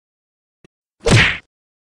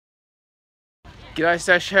G'day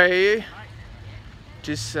Stash, how are you?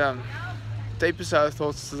 Just deepest of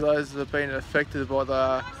thoughts to those that have been affected by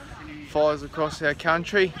the fires across our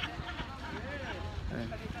country.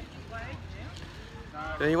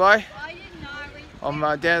 Anyway, I'm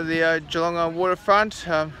down at the Geelong Waterfront.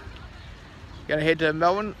 Going to head to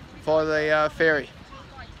Melbourne via the ferry.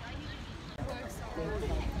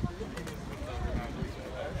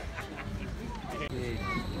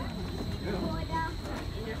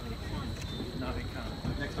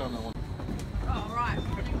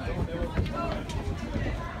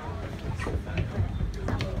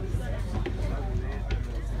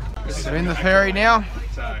 So in the ferry now,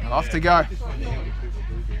 off to go.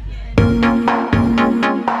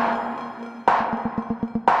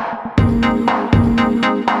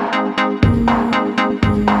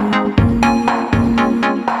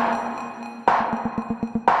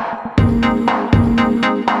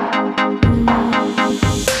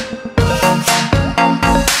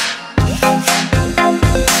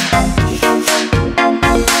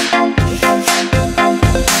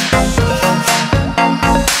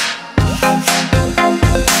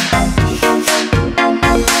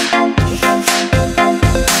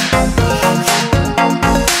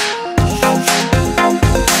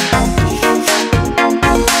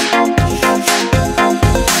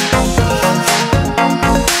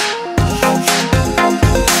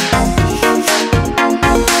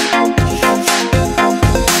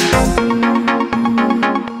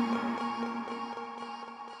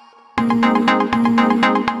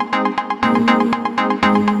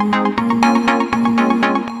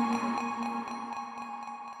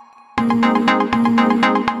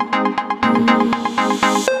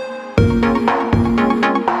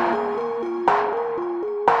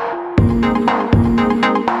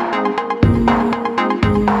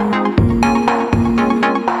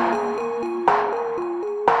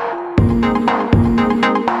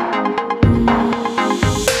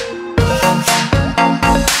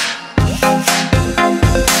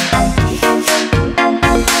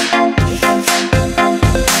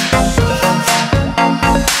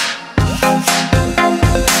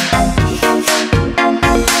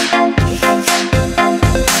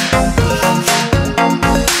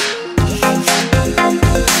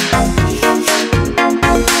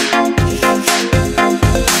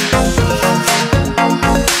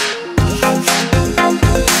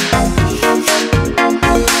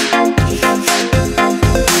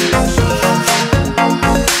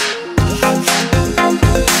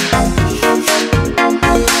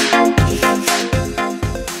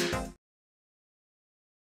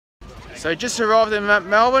 So just arrived in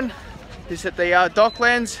Melbourne, just at the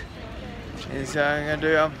Docklands, and I'm going to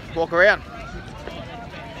do a walk around.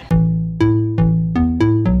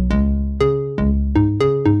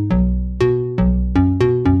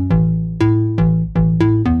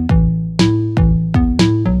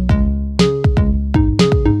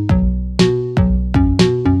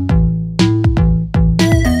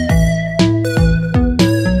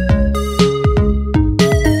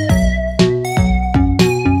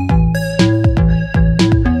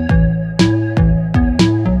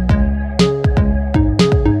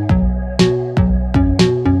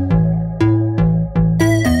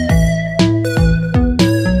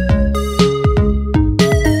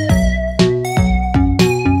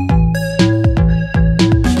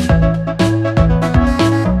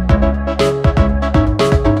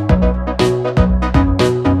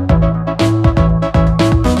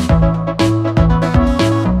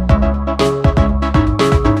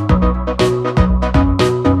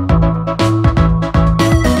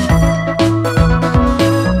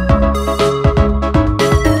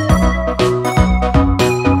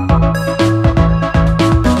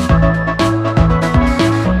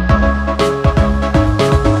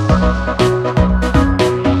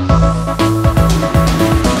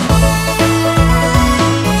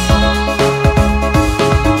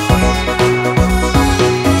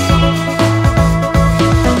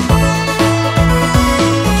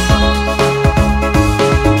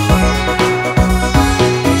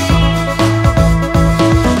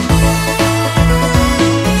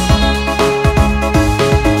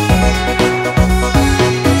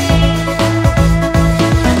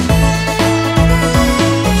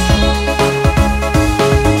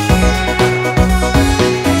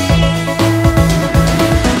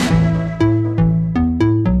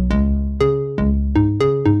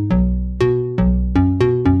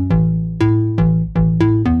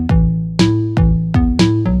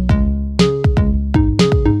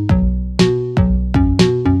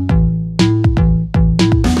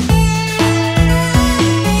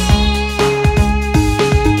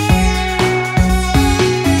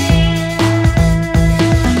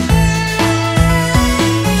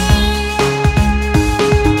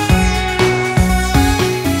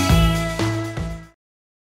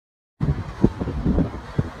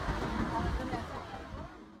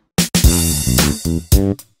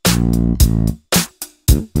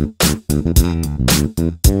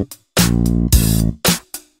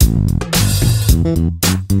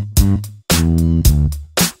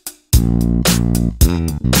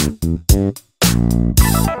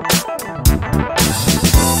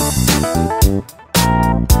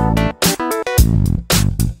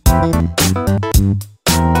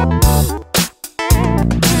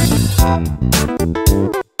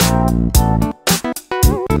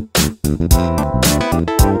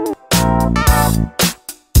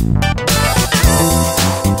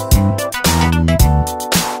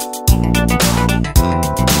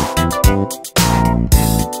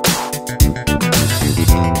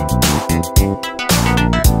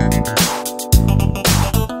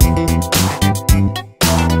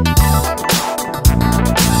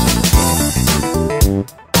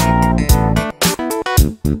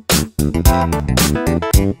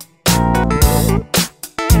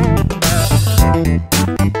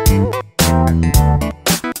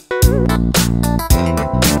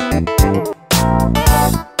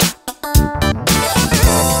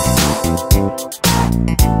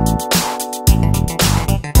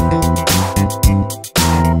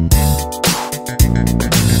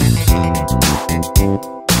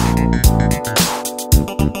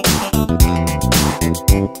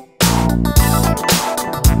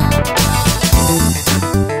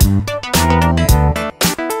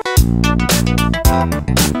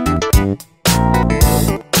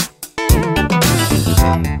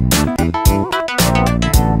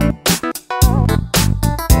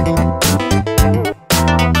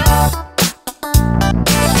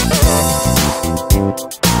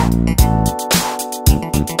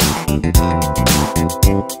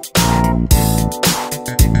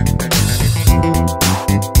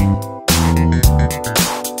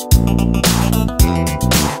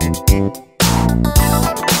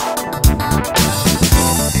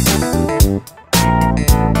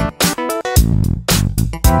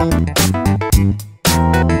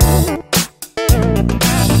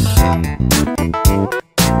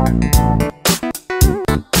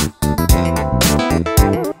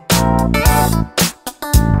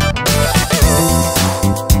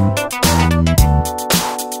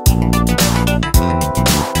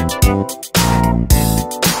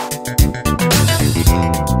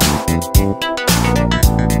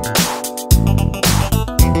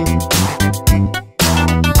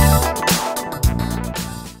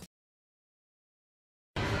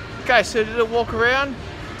 Okay, so did a walk around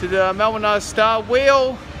to the Melbourne Star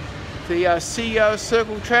Wheel, the City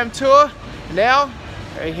Circle Tram Tour. Now,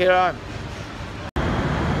 we're here home.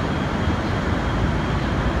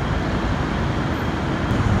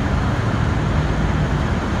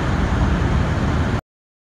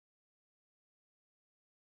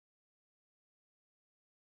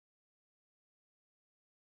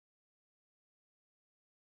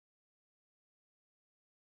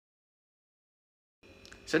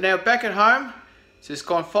 So now back at home, so it's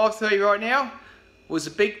gone 5:30 right now. It was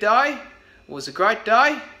a big day, it was a great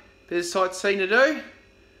day, bit of sightseeing to do.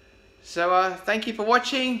 So thank you for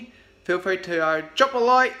watching. Feel free to drop a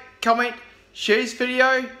like, comment, share this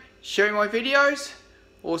video, share my videos,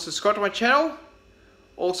 or subscribe to my channel.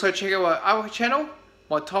 Also check out my other channel,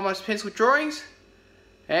 my Thomas Pencil Drawings,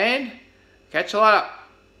 and catch you later.